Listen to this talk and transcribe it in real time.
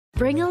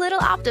Bring a little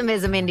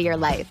optimism into your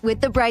life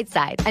with The Bright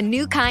Side, a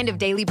new kind of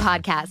daily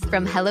podcast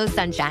from Hello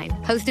Sunshine,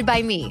 hosted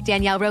by me,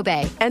 Danielle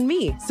Robay. And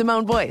me,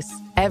 Simone Boyce.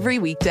 Every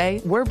weekday,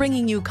 we're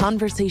bringing you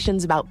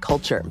conversations about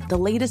culture, the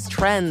latest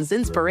trends,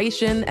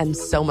 inspiration, and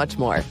so much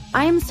more.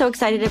 I am so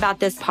excited about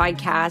this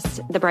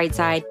podcast, The Bright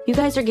Side. You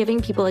guys are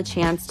giving people a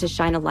chance to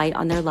shine a light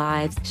on their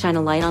lives, shine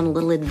a light on a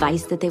little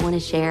advice that they want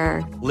to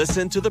share.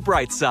 Listen to The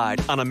Bright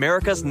Side on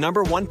America's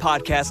 #1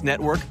 podcast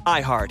network,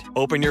 iHeart.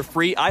 Open your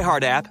free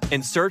iHeart app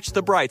and search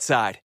The Bright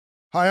Side.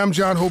 Hi, I'm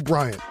John Hope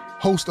Bryant,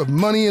 host of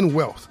Money and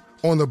Wealth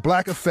on the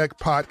Black Effect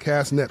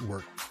Podcast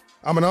Network.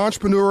 I'm an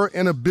entrepreneur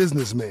and a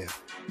businessman.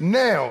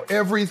 Now,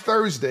 every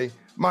Thursday,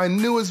 my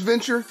newest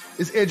venture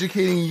is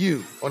educating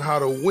you on how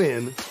to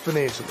win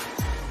financially.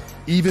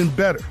 Even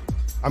better,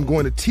 I'm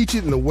going to teach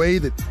it in a way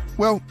that,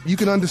 well, you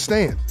can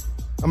understand.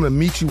 I'm going to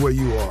meet you where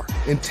you are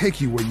and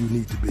take you where you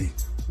need to be.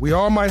 We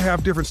all might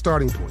have different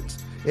starting points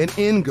and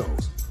end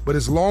goals, but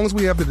as long as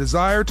we have the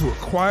desire to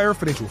acquire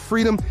financial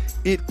freedom,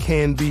 it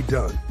can be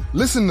done.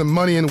 Listen to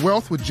Money and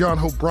Wealth with John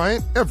Hope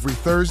Bryant every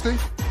Thursday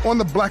on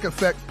the Black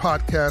Effect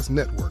Podcast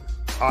Network,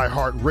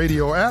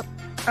 iHeartRadio app,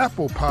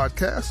 Apple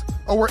Podcasts,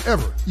 or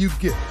wherever you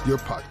get your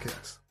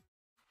podcasts.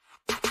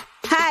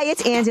 Hi,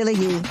 it's Angela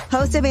Yee,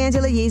 host of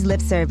Angela Yee's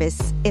Lip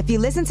Service. If you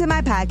listen to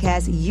my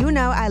podcast, you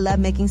know I love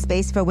making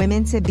space for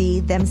women to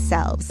be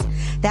themselves.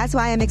 That's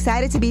why I'm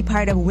excited to be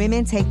part of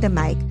Women Take the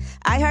Mic,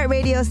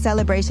 iHeartRadio's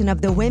celebration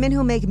of the women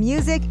who make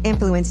music,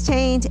 influence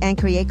change, and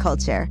create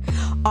culture.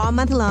 All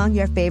month long,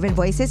 your favorite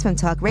voices from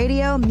talk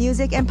radio,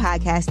 music, and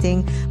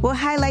podcasting will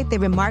highlight the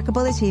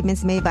remarkable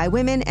achievements made by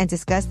women and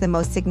discuss the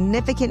most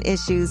significant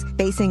issues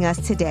facing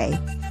us today.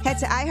 Head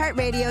to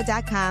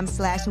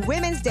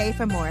iHeartRadio.com/Women's Day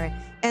for more.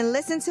 And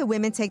listen to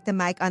Women Take the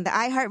Mic on the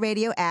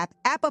iHeartRadio app,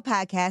 Apple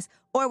Podcasts,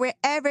 or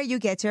wherever you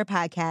get your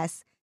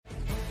podcasts.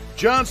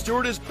 Jon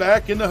Stewart is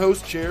back in the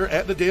host chair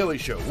at The Daily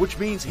Show, which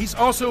means he's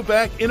also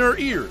back in our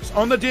ears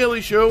on The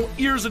Daily Show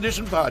Ears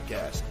Edition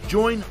podcast.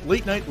 Join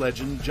late-night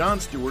legend Jon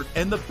Stewart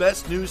and the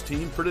best news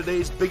team for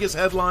today's biggest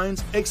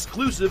headlines,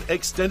 exclusive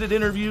extended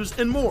interviews,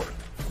 and more.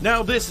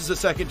 Now this is a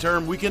second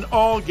term we can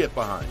all get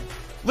behind.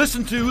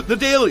 Listen to The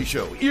Daily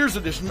Show Ears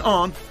Edition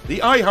on the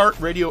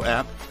iHeartRadio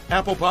app,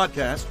 Apple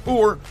Podcasts,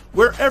 or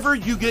wherever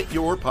you get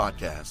your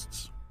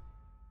podcasts.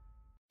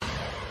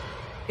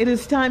 It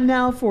is time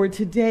now for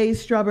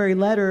today's Strawberry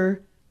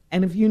Letter.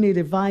 And if you need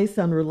advice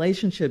on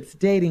relationships,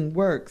 dating,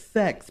 work,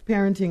 sex,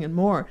 parenting, and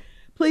more,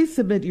 please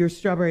submit your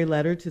Strawberry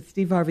Letter to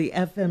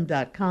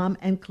steveharveyfm.com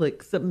and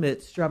click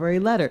Submit Strawberry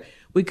Letter.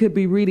 We could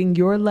be reading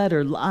your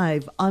letter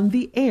live on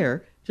the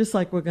air, just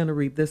like we're going to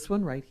read this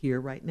one right here,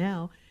 right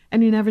now.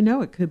 And you never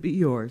know, it could be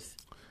yours.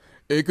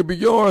 It could be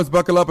yours.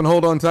 Buckle up and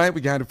hold on tight.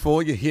 We got it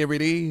for you. Here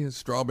it is,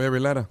 Strawberry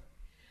Letter.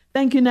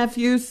 Thank you,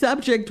 nephew.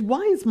 Subject,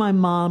 why is my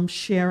mom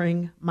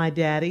sharing my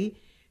daddy?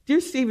 Dear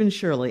Steve and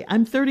Shirley,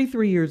 I'm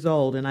 33 years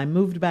old and I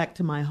moved back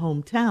to my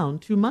hometown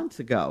 2 months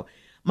ago.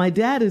 My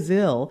dad is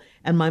ill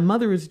and my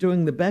mother is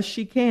doing the best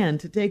she can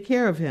to take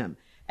care of him.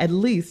 At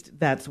least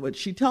that's what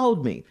she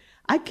told me.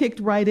 I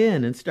kicked right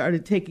in and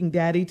started taking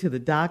daddy to the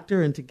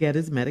doctor and to get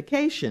his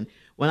medication.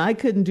 When I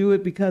couldn't do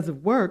it because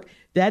of work,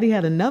 Daddy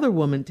had another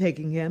woman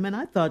taking him, and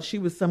I thought she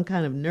was some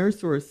kind of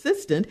nurse or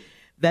assistant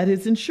that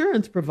his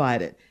insurance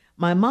provided.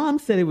 My mom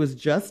said it was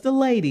just a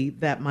lady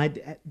that my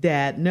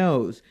dad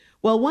knows.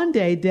 Well, one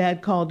day,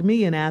 Dad called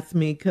me and asked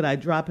me could I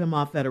drop him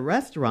off at a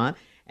restaurant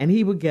and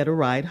he would get a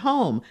ride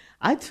home.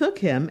 I took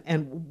him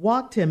and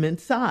walked him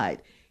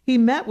inside. He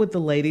met with the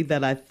lady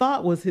that I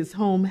thought was his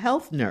home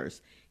health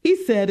nurse. He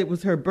said it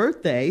was her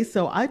birthday,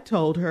 so I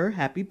told her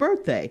happy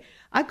birthday.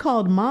 I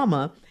called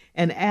Mama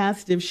and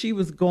asked if she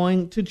was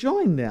going to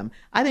join them.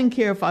 I didn't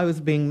care if I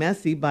was being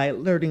messy by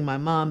alerting my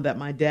mom that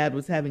my dad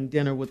was having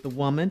dinner with the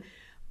woman.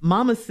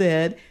 Mama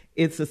said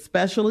it's a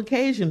special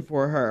occasion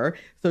for her,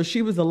 so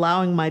she was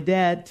allowing my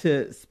dad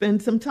to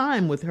spend some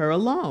time with her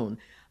alone.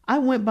 I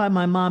went by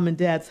my mom and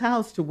dad's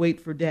house to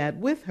wait for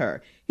Dad with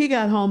her. He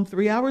got home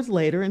 3 hours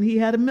later and he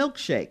had a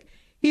milkshake.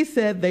 He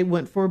said they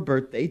went for a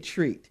birthday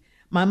treat.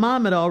 My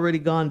mom had already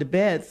gone to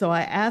bed, so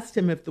I asked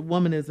him if the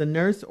woman is a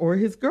nurse or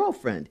his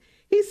girlfriend.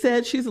 He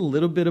said she's a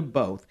little bit of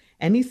both,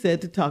 and he said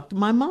to talk to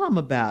my mom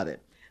about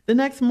it. The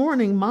next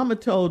morning, Mama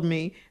told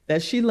me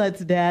that she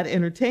lets Dad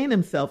entertain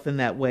himself in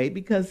that way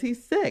because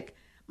he's sick.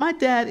 My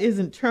dad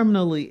isn't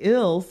terminally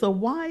ill, so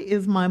why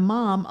is my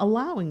mom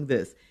allowing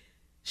this?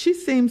 She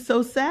seems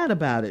so sad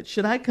about it.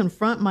 Should I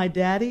confront my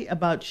daddy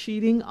about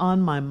cheating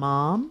on my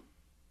mom?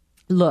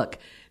 Look,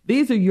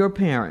 these are your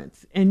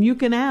parents, and you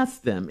can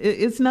ask them.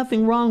 It's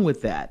nothing wrong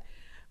with that.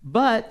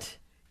 But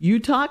you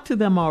talked to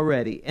them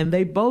already, and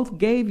they both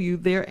gave you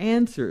their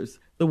answers.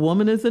 The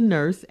woman is a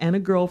nurse and a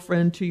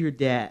girlfriend to your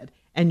dad,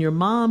 and your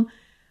mom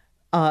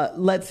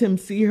lets him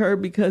see her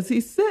because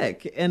he's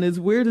sick. And as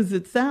weird as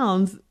it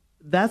sounds,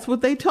 that's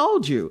what they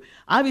told you.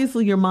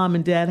 Obviously, your mom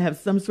and dad have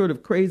some sort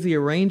of crazy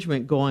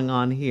arrangement going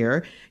on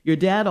here. Your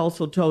dad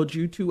also told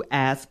you to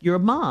ask your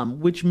mom,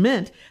 which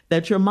meant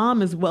that your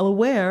mom is well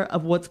aware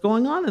of what's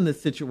going on in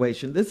this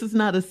situation. This is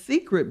not a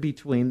secret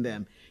between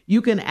them.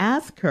 You can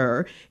ask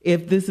her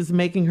if this is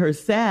making her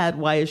sad.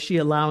 Why is she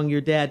allowing your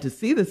dad to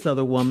see this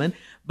other woman?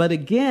 But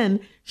again,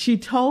 she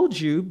told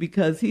you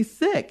because he's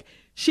sick.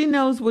 She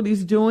knows what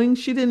he's doing.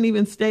 She didn't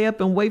even stay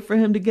up and wait for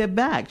him to get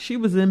back. She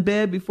was in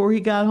bed before he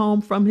got home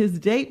from his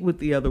date with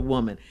the other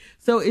woman.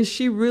 So is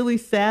she really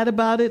sad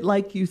about it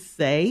like you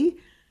say?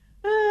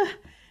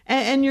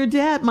 And your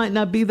dad might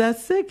not be that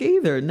sick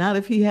either. Not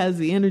if he has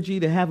the energy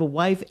to have a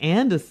wife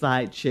and a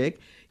side chick.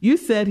 You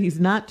said he's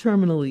not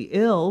terminally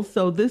ill,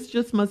 so this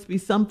just must be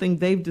something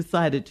they've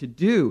decided to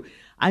do.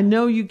 I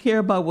know you care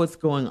about what's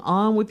going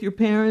on with your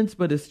parents,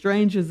 but as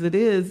strange as it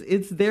is,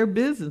 it's their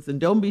business.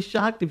 And don't be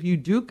shocked if you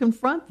do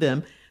confront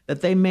them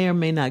that they may or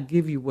may not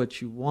give you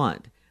what you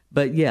want.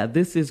 But yeah,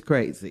 this is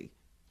crazy.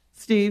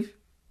 Steve?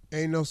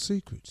 Ain't no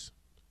secrets.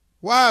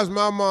 Why is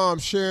my mom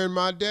sharing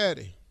my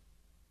daddy?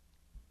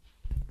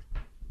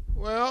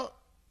 Well,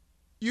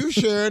 you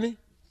sharing him.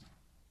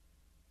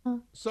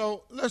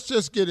 So let's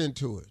just get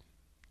into it.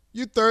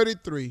 You're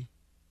 33.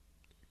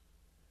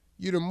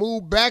 You done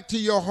moved back to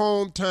your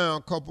hometown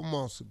a couple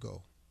months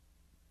ago.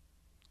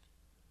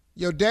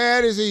 Your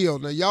dad is ill.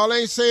 Now, y'all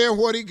ain't saying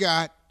what he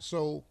got,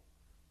 so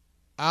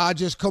I'll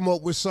just come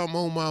up with something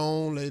on my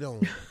own later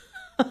on.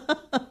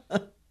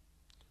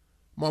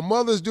 My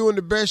mother's doing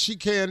the best she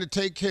can to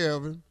take care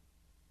of him.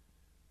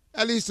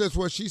 At least that's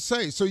what she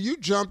says. So you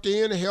jumped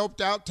in and helped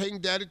out,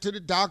 taking daddy to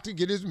the doctor,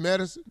 get his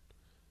medicine.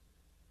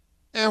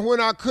 And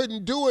when I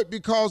couldn't do it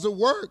because of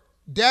work,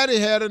 daddy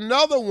had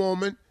another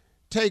woman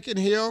taking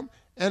him,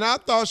 and I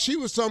thought she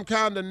was some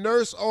kind of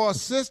nurse or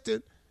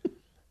assistant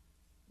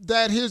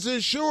that his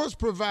insurance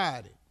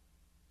provided.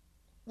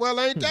 Well,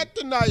 ain't that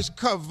the nice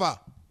cover?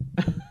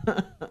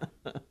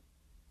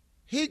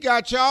 He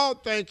got y'all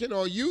thinking,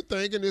 or you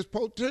thinking, it's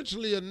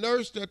potentially a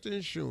nurse that the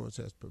insurance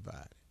has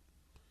provided.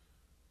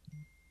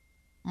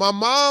 My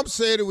mom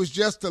said it was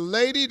just a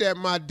lady that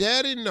my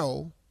daddy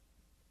know,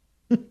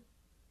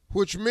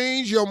 which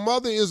means your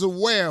mother is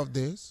aware of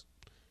this.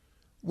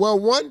 Well,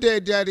 one day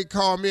daddy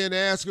called me and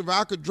asked if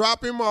I could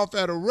drop him off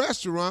at a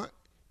restaurant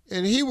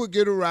and he would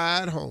get a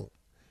ride home.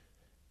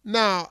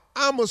 Now,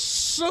 I'm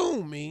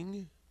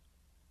assuming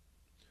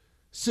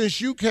since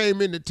you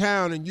came into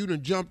town and you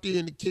done jumped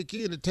in to kick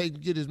in to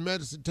get his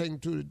medicine, take him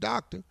to the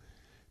doctor,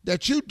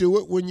 that you do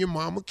it when your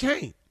mama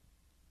can't.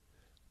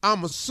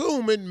 I'm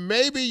assuming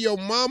maybe your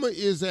mama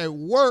is at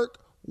work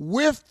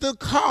with the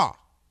car.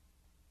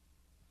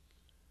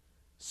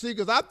 See,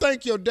 because I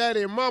think your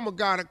daddy and mama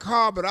got a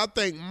car, but I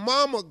think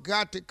mama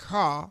got the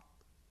car.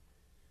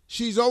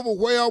 She's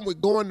overwhelmed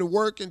with going to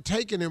work and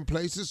taking him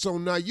places, so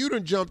now you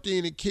done jumped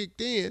in and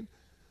kicked in.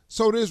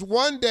 So this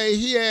one day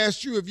he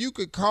asked you if you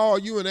could call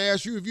you and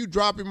ask you if you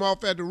drop him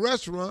off at the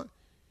restaurant,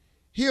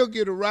 he'll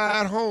get a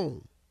ride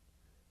home.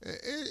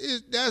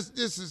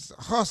 This is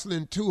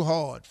hustling too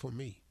hard for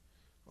me.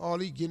 All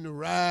he getting a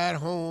ride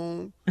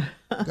home,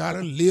 got a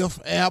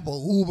Lyft app or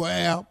Uber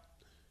app.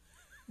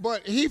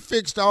 But he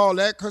fixed all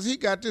that because he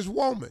got this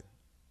woman.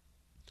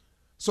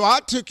 So I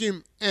took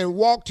him and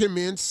walked him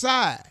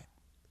inside.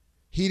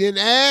 He didn't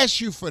ask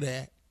you for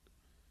that.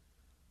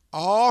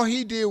 All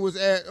he did was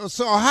ask,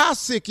 so how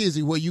sick is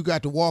he where you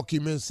got to walk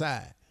him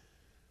inside?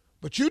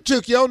 But you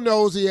took your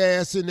nosy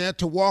ass in there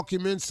to walk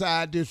him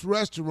inside this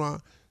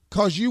restaurant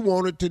because you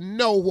wanted to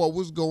know what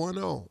was going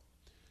on.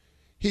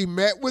 He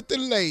met with the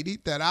lady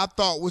that I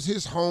thought was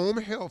his home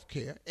health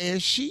care,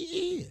 and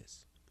she is.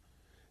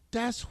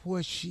 That's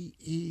what she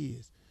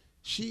is.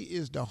 She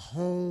is the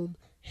home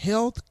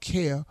health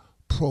care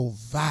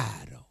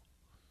provider.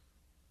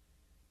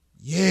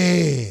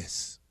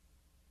 Yes.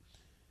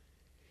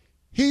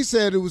 He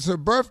said it was her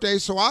birthday,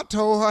 so I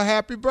told her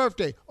happy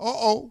birthday.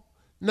 Uh-oh.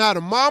 Now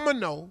the mama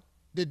know,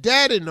 the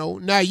daddy know.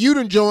 Now you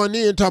done joined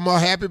in talking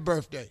about happy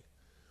birthday.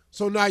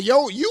 So now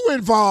you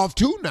involved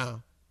too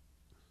now.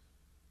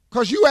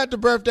 Because you at the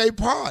birthday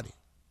party.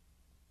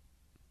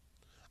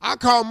 I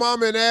called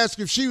mama and asked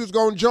if she was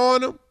going to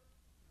join them.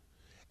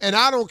 And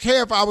I don't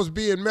care if I was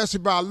being messy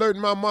by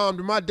alerting my mom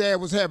that my dad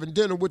was having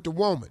dinner with the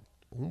woman.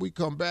 When we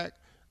come back,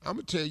 I'm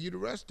going to tell you the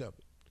rest of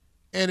it.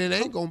 And it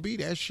ain't going to be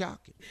that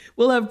shocking.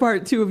 We'll have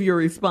part 2 of your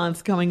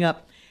response coming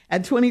up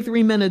at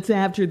 23 minutes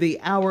after the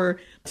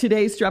hour.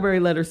 Today's Strawberry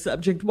Letter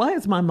subject, why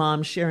is my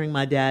mom sharing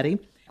my daddy?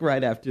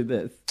 Right after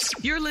this.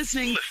 You're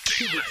listening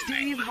to the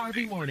Steve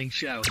Harvey Morning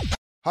Show.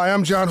 Hi,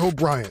 I'm John Hope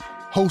Bryant,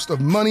 host of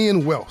Money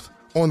and Wealth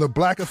on the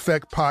Black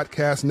Effect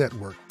Podcast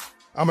Network.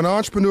 I'm an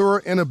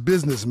entrepreneur and a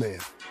businessman.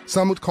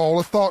 Some would call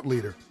a thought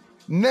leader.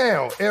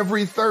 Now,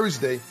 every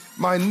Thursday,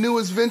 my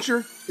newest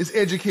venture is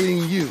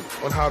educating you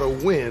on how to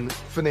win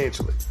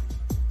financially.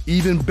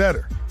 Even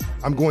better,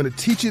 I'm going to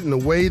teach it in a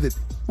way that,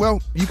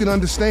 well, you can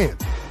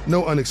understand.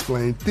 No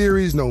unexplained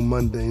theories, no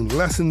mundane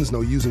lessons, no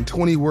using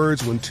 20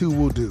 words when 2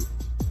 will do.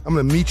 I'm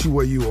going to meet you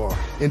where you are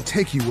and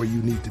take you where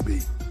you need to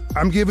be.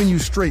 I'm giving you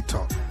straight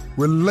talk,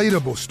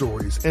 relatable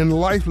stories, and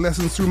life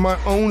lessons through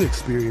my own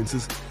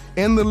experiences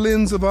and the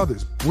lens of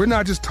others. We're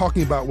not just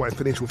talking about why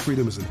financial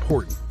freedom is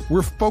important.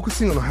 We're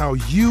focusing on how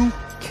you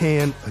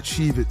can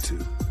achieve it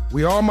too.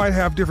 We all might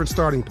have different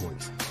starting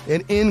points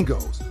and end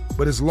goals,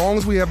 But as long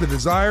as we have the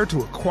desire to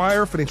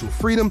acquire financial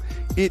freedom,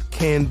 it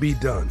can be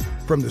done.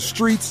 From the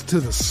streets to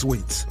the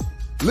suites.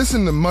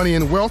 Listen to Money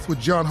and Wealth with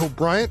John Hope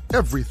Bryant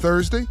every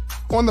Thursday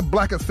on the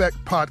Black Effect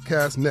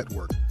Podcast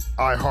Network,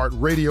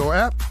 iHeartRadio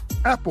app,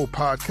 Apple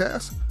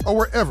Podcasts, or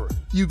wherever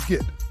you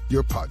get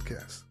your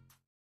podcasts.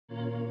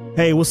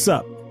 Hey, what's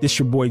up? This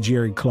your boy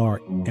Jerry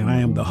Clark, and I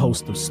am the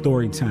host of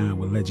Storytime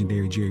with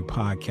Legendary Jerry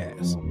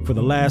Podcast. For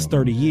the last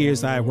 30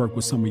 years, I have worked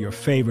with some of your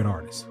favorite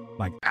artists,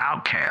 like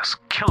Outkast,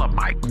 Killer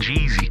Mike,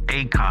 Jeezy,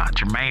 Akon,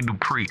 Jermaine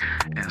Dupri,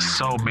 and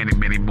so many,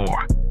 many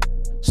more.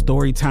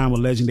 Storytime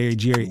with Legendary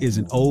Jerry is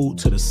an ode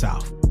to the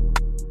South.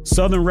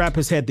 Southern rap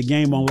has had the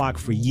game on lock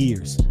for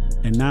years,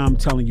 and now I'm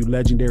telling you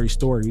legendary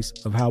stories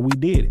of how we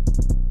did it.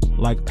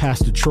 Like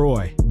Pastor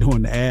Troy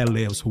doing the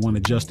ad-libs for one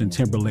of Justin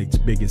Timberlake's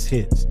biggest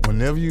hits.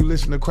 Whenever you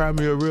listen to Cry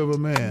Me a River,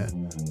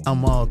 man,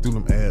 I'm all through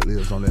them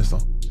ad-libs on that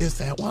song. It's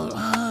that one,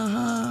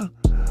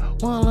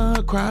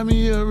 cry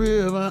me a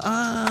river,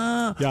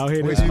 Y'all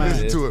hear Wait this, till you man?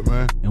 listen to it,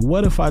 man. And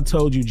what if I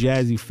told you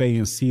Jazzy Faye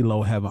and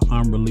CeeLo have an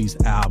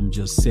unreleased album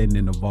just sitting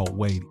in the vault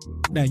waiting?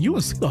 Now, you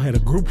and CeeLo had a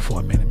group for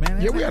a minute,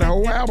 man. Yeah, we had a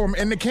whole album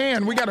in the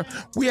can. We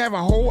have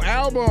a whole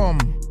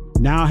album.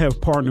 Now I have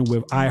partnered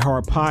with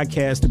iHeart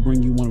Podcast to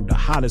bring you one of the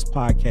hottest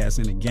podcasts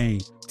in the game,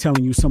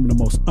 telling you some of the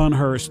most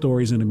unheard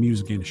stories in the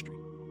music industry.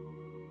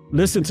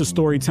 Listen to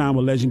Storytime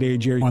with Legendary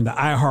Jerry on the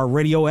iHeart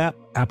Radio app,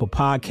 Apple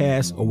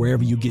Podcasts, or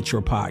wherever you get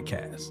your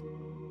podcasts.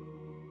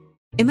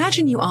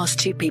 Imagine you ask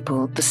two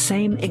people the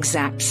same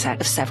exact set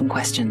of 7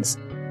 questions.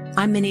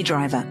 I'm Minnie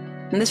Driver,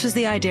 and this was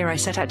the idea I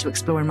set out to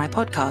explore in my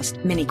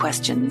podcast, Mini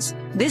Questions.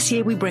 This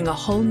year, we bring a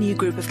whole new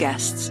group of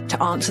guests to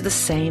answer the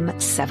same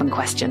 7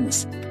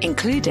 questions,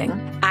 including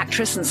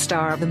actress and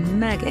star of the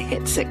mega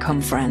hit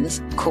sitcom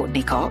Friends,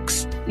 Courtney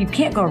Cox. You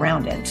can't go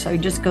around it, so you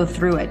just go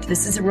through it.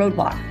 This is a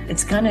roadblock.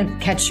 It's going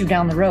to catch you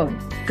down the road.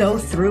 Go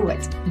through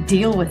it.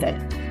 Deal with it.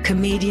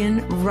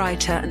 Comedian,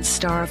 writer, and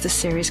star of the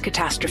series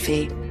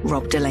Catastrophe,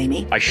 Rob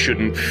Delaney. I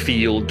shouldn't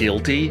feel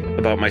guilty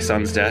about my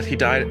son's death. He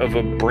died of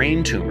a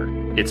brain tumor.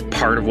 It's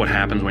part of what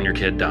happens when your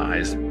kid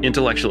dies.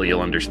 Intellectually, you'll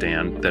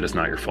understand that it's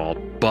not your fault,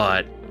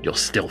 but you'll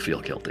still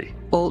feel guilty.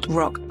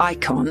 Alt-rock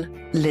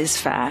icon, Liz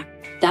Phair.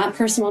 That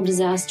personal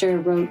disaster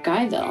wrote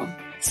Guyville.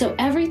 So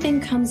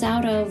everything comes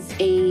out of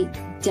a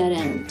dead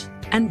end.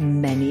 And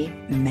many,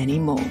 many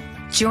more.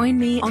 Join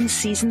me on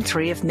Season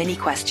 3 of Mini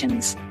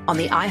Questions on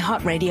the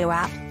iHeartRadio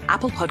app,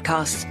 Apple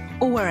Podcasts,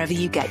 or wherever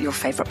you get your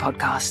favorite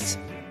podcasts.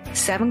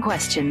 7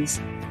 questions,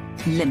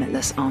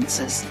 limitless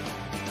answers.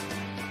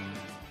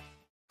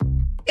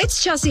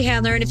 It's Chelsea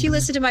Handler, and if you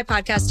listen to my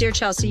podcast, Dear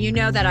Chelsea, you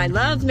know that I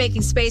love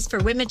making space for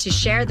women to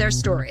share their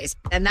stories.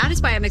 And that is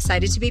why I'm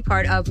excited to be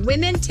part of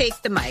Women Take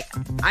the Mic,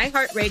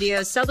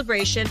 iHeartRadio's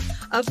celebration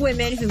of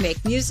women who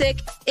make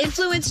music,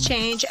 influence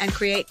change, and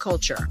create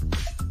culture.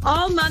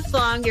 All month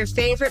long, your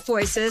favorite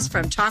voices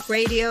from talk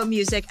radio,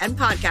 music, and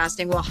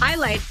podcasting will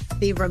highlight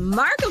the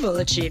remarkable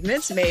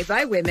achievements made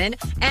by women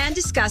and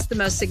discuss the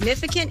most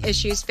significant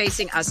issues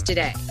facing us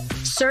today.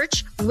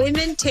 Search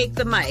Women Take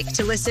the Mic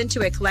to listen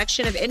to a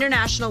collection of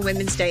International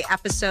Women's Day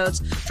episodes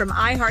from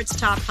iHeart's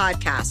top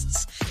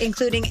podcasts,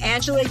 including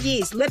Angela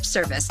Yee's Lip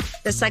Service,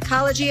 The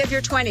Psychology of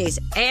Your 20s,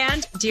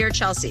 and Dear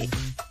Chelsea.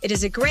 It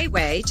is a great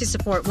way to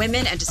support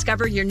women and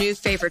discover your new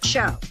favorite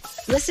show.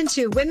 Listen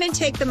to Women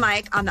Take the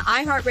Mic on the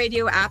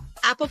iHeartRadio app,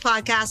 Apple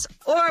Podcasts,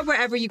 or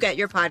wherever you get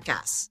your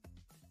podcasts.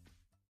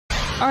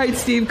 All right,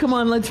 Steve, come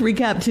on, let's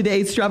recap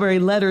today's Strawberry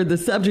Letter. The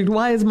subject,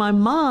 why is my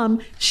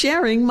mom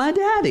sharing my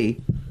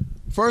daddy?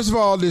 First of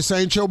all, this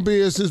ain't your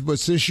business, but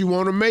since you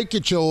want to make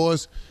it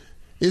yours,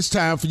 it's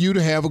time for you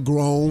to have a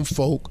grown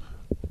folk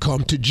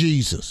come to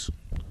Jesus.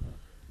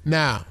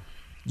 Now,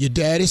 your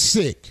daddy's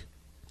sick.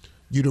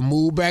 You to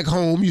move back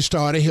home, you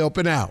started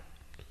helping out,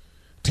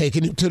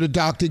 taking him to the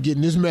doctor,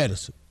 getting his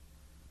medicine.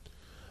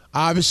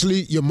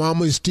 Obviously, your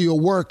mama is still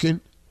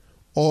working,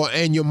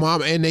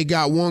 and they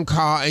got one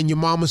car, and your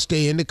mama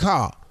stay in the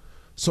car.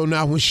 So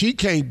now when she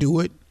can't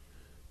do it,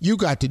 you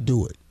got to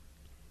do it.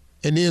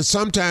 And then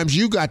sometimes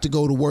you got to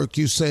go to work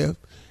yourself.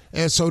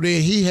 And so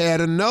then he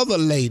had another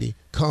lady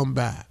come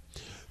by.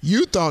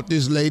 You thought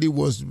this lady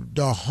was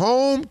the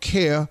home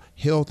care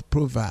health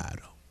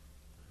provider.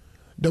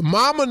 The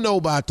mama know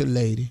about the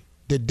lady,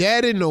 the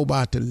daddy know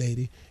about the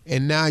lady,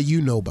 and now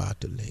you know about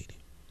the lady.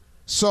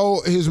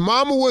 So his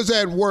mama was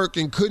at work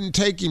and couldn't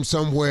take him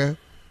somewhere.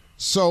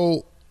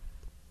 So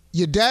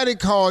your daddy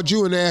called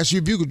you and asked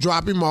you if you could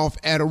drop him off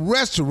at a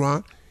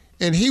restaurant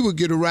and he would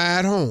get a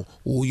ride home.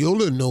 Well, your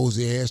little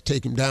nosy ass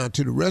take him down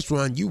to the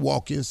restaurant, you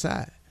walk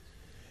inside.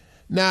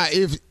 Now,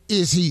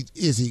 is he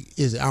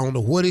I don't know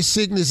what his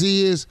sickness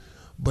is,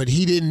 but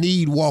he didn't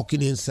need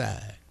walking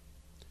inside.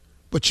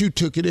 But you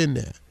took it in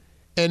there.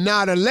 And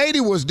now the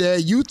lady was there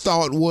you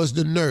thought was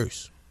the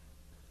nurse.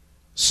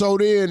 So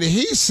then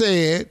he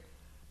said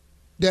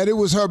that it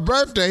was her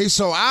birthday,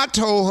 so I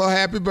told her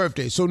happy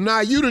birthday. So now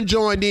you done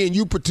joined in,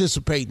 you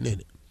participating in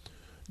it.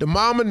 The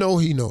mama know,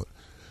 he know it.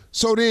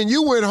 So then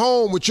you went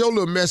home with your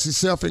little messy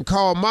self and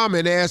called mama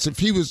and asked if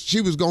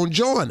she was going to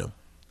join him.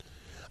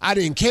 I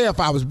didn't care if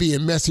I was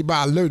being messy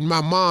by alerting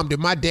my mom that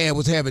my dad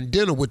was having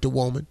dinner with the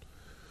woman.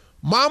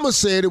 Mama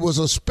said it was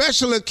a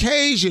special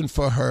occasion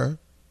for her,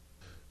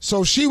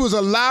 so she was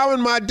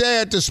allowing my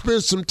dad to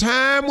spend some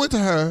time with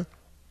her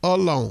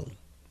alone.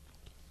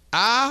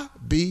 I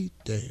be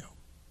damned.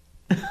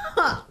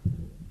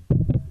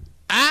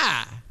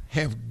 I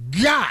have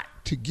got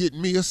to get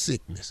me a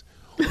sickness.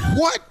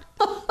 What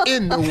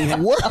in the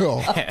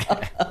world?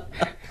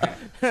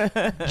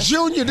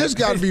 Junior, this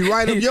got to be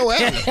right up your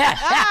alley.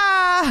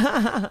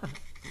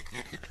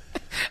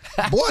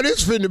 Boy,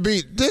 this finna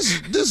be,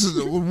 this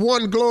is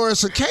one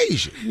glorious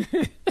occasion.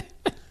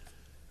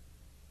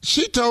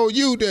 She told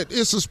you that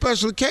it's a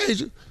special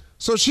occasion,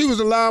 so she was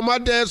allowing my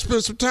dad to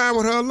spend some time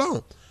with her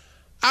alone.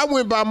 I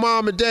went by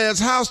mom and dad's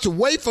house to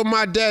wait for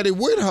my daddy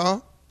with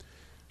her.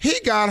 He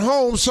got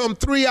home some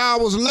 3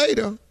 hours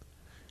later,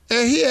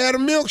 and he had a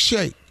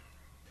milkshake.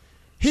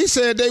 He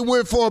said they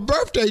went for a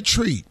birthday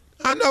treat.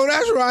 I know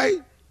that's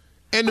right.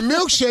 And the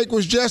milkshake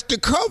was just the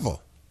cover.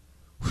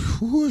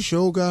 Whew, it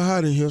sure got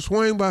hot in here.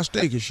 Swing by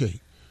Steak and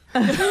Shake.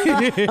 Girl,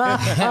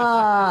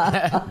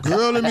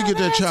 let me get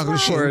that chocolate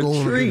shake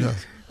going in here.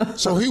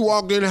 So he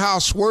walked in the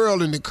house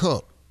swirling the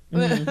cup.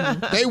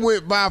 Mm-hmm. They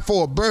went by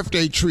for a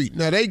birthday treat.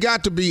 Now, they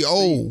got to be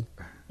old.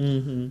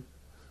 Mm-hmm.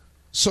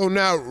 So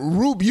now,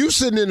 Ruby, you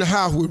sitting in the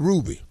house with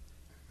Ruby.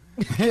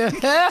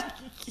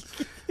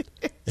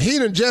 He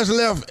done just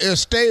left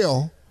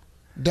Estelle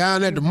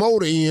down at the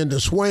motor inn to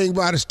swing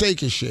by the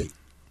Steak and Shake.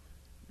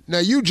 Now,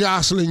 you,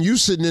 Jocelyn, you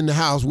sitting in the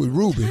house with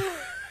Ruby.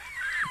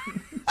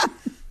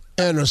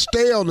 And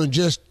Estelle done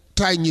just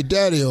tighten your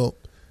daddy up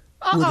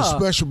with a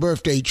special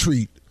birthday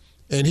treat.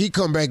 And he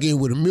come back in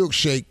with a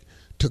milkshake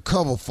to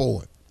cover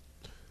for it.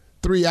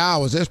 3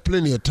 hours, that's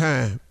plenty of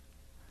time.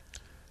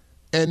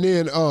 And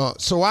then,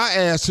 so I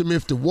asked him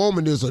if the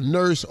woman is a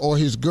nurse or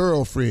his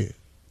girlfriend.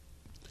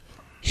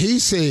 He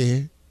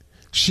said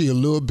she a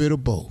little bit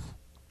of both.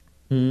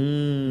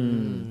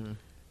 Mm.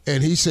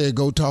 And he said,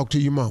 go talk to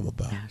your mama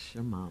about it. Ask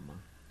your mama.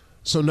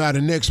 So now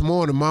the next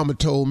morning, mama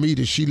told me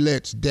that she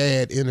lets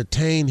dad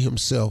entertain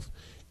himself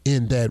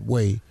in that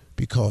way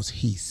because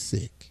he's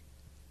sick.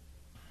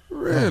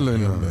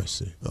 Really? Oh,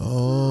 mercy.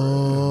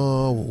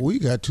 Oh, we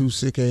got two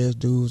sick-ass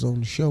dudes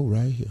on the show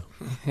right here.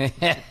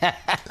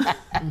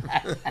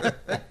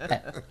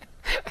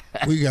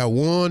 We got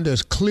one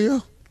that's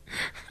clear,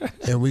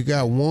 and we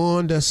got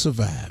one that's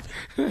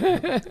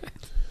surviving.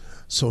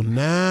 So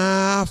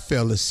now,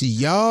 fellas, see,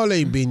 y'all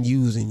ain't been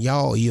using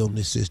y'all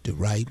illnesses the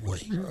right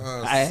way.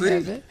 I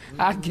haven't.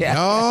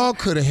 Y'all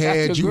could have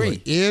had you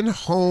an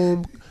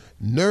in-home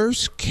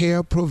nurse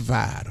care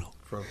provider.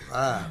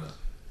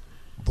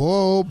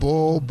 Boy.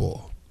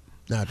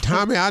 Now,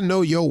 Tommy, I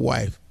know your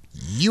wife.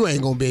 You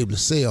ain't going to be able to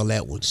sell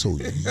that one, so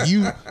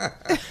you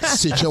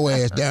sit your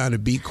ass down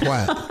and be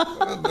quiet.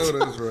 I know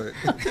that's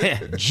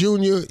right.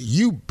 Junior,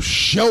 you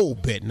sure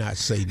bet not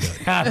say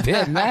nothing. I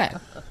bet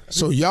not.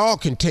 So y'all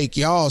can take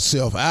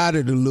y'allself out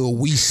of the little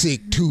we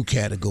sick too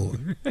category.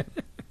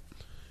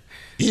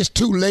 It's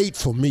too late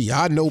for me.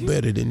 I know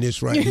better than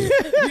this right here.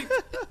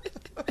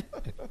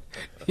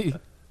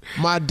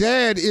 My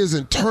dad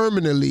isn't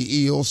terminally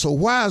ill, so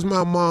why is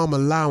my mom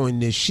allowing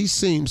this? She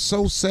seems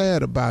so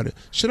sad about it.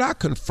 Should I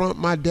confront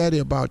my daddy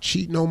about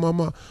cheating on my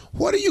mom?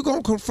 What are you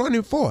going to confront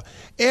him for?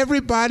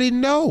 Everybody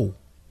know.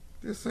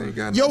 This ain't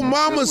got your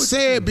mama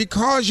said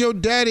because your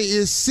daddy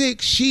is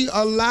sick, she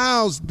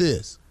allows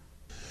this.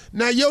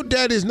 Now, your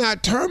daddy's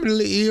not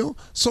terminally ill,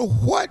 so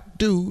what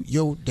do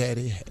your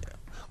daddy have?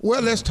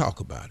 Well, let's talk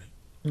about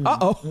it.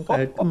 Uh-oh.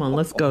 Okay, come on,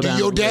 let's go down.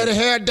 Your daddy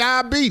had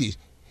diabetes.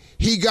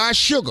 He got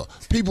sugar.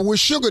 People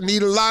with sugar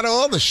need a lot of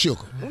other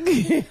sugar.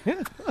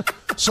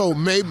 So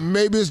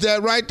maybe it's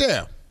that right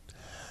there.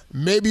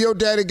 Maybe your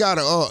daddy got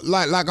a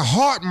like a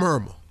heart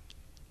murmur.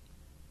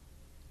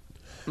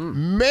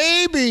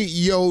 Maybe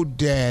your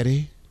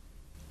daddy,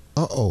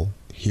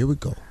 here we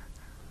go.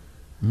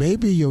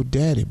 Maybe your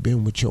daddy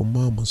been with your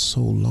mama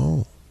so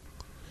long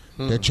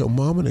that your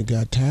mama done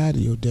got tired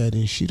of your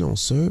daddy and she don't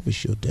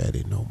service your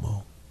daddy no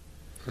more.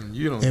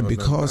 And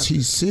because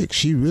he's sick,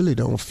 she really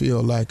don't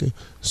feel like it.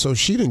 So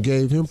she done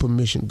gave him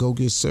permission to go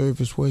get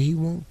service where he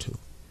want to.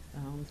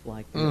 Sounds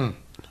like it.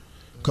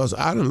 Because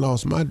I done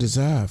lost my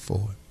desire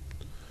for it.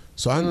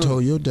 So I done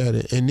told your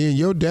daddy. And then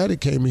your daddy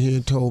came in here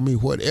and told me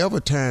whatever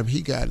time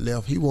he got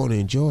left, he want to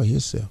enjoy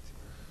himself.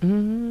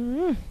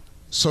 Mm-hmm.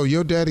 So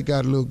your daddy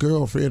got a little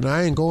girlfriend.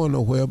 I ain't going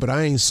nowhere, but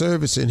I ain't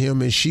servicing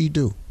him, and she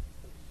do.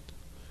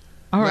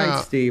 All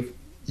right, Steve.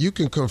 You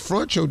can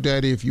confront your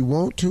daddy if you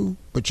want to,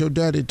 but your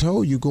daddy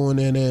told you go in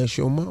there and ask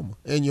your mama.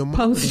 And your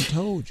mama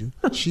told you.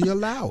 She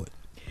allow it.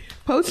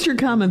 Post your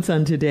comments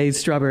on today's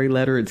Strawberry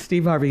Letter at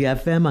Steve Harvey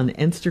FM on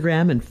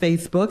Instagram and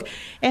Facebook.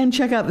 And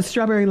check out the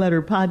Strawberry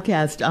Letter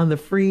podcast on the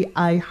free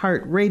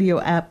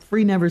iHeartRadio app.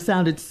 Free never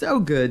sounded so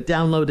good.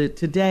 Download it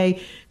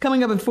today.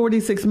 Coming up at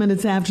 46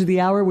 minutes after the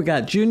hour, we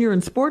got Junior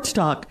and Sports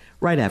Talk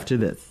right after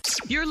this.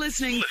 You're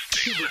listening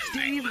to the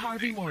Steve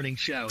Harvey Morning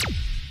Show.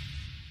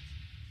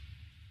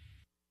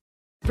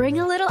 Bring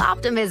a little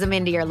optimism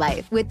into your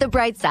life with The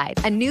Bright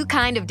Side, a new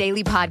kind of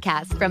daily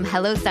podcast from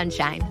Hello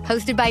Sunshine,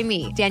 hosted by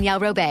me,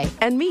 Danielle Robay.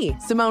 And me,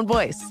 Simone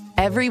Boyce.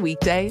 Every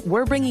weekday,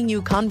 we're bringing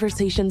you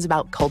conversations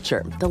about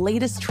culture, the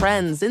latest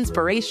trends,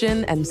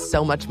 inspiration, and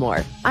so much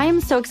more. I am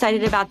so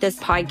excited about this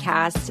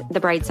podcast, The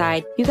Bright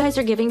Side. You guys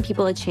are giving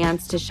people a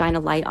chance to shine a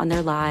light on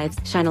their lives,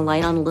 shine a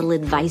light on a little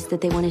advice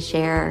that they want to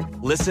share.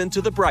 Listen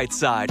to The Bright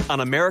Side on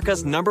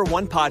America's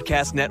 #1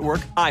 podcast network,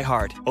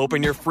 iHeart.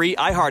 Open your free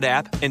iHeart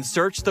app and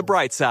search The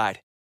Bright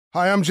Side.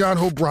 Hi, I'm John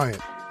Hope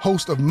Bryant,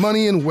 host of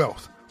Money and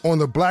Wealth on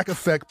the Black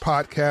Effect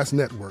Podcast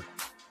Network.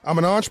 I'm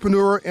an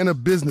entrepreneur and a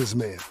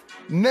businessman.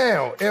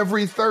 Now,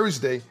 every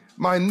Thursday,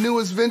 my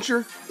newest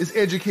venture is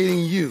educating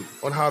you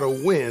on how to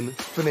win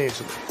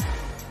financially.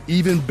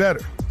 Even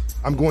better,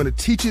 I'm going to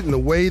teach it in a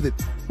way that,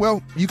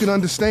 well, you can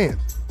understand.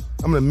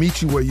 I'm going to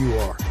meet you where you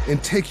are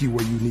and take you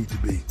where you need to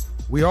be.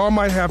 We all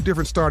might have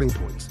different starting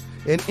points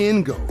and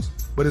end goals,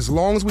 but as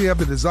long as we have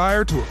the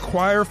desire to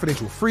acquire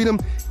financial freedom,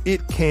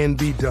 it can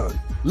be done.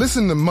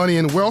 Listen to Money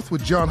and Wealth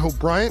with John Hope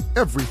Bryant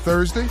every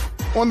Thursday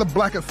on the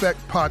Black Effect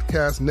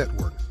Podcast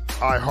Network,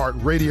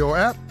 iHeartRadio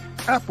app,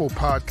 Apple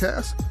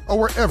Podcasts, or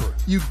wherever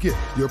you get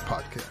your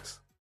podcasts.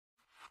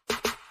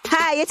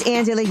 Hi, it's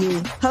Angela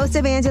Yee, host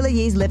of Angela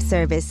Yee's Lip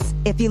Service.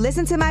 If you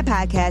listen to my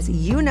podcast,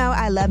 you know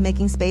I love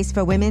making space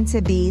for women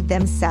to be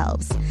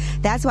themselves.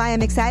 That's why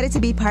I'm excited to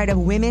be part of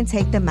Women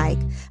Take the Mic,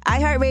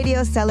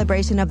 iHeartRadio's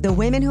celebration of the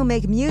women who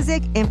make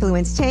music,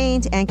 influence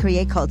change, and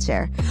create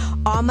culture.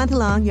 All month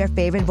long, your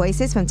favorite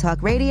voices from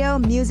talk radio,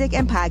 music,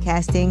 and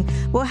podcasting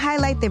will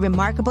highlight the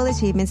remarkable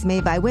achievements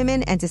made by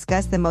women and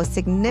discuss the most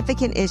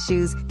significant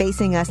issues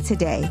facing us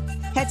today.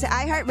 Head to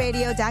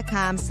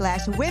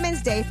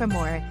iHeartRadio.com/Women's Day for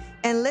more.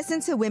 And listen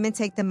to Women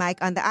Take the Mic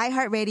on the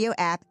iHeartRadio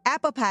app,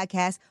 Apple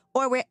Podcasts,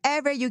 or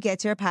wherever you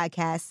get your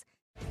podcasts.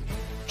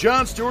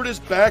 Jon Stewart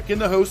is back in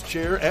the host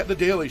chair at The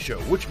Daily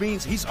Show, which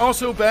means he's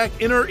also back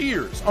in our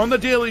ears on The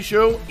Daily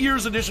Show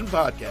Ears Edition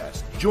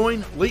podcast.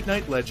 Join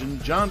late-night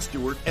legend Jon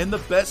Stewart and the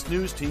best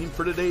news team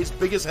for today's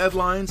biggest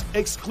headlines,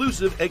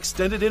 exclusive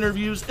extended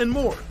interviews, and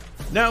more.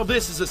 Now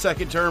this is a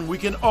second term we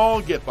can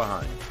all get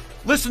behind.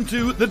 Listen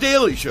to The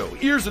Daily Show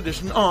Ears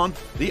Edition on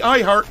the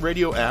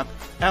iHeartRadio app,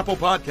 Apple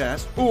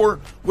Podcasts,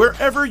 or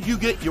wherever you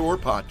get your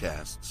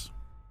podcasts.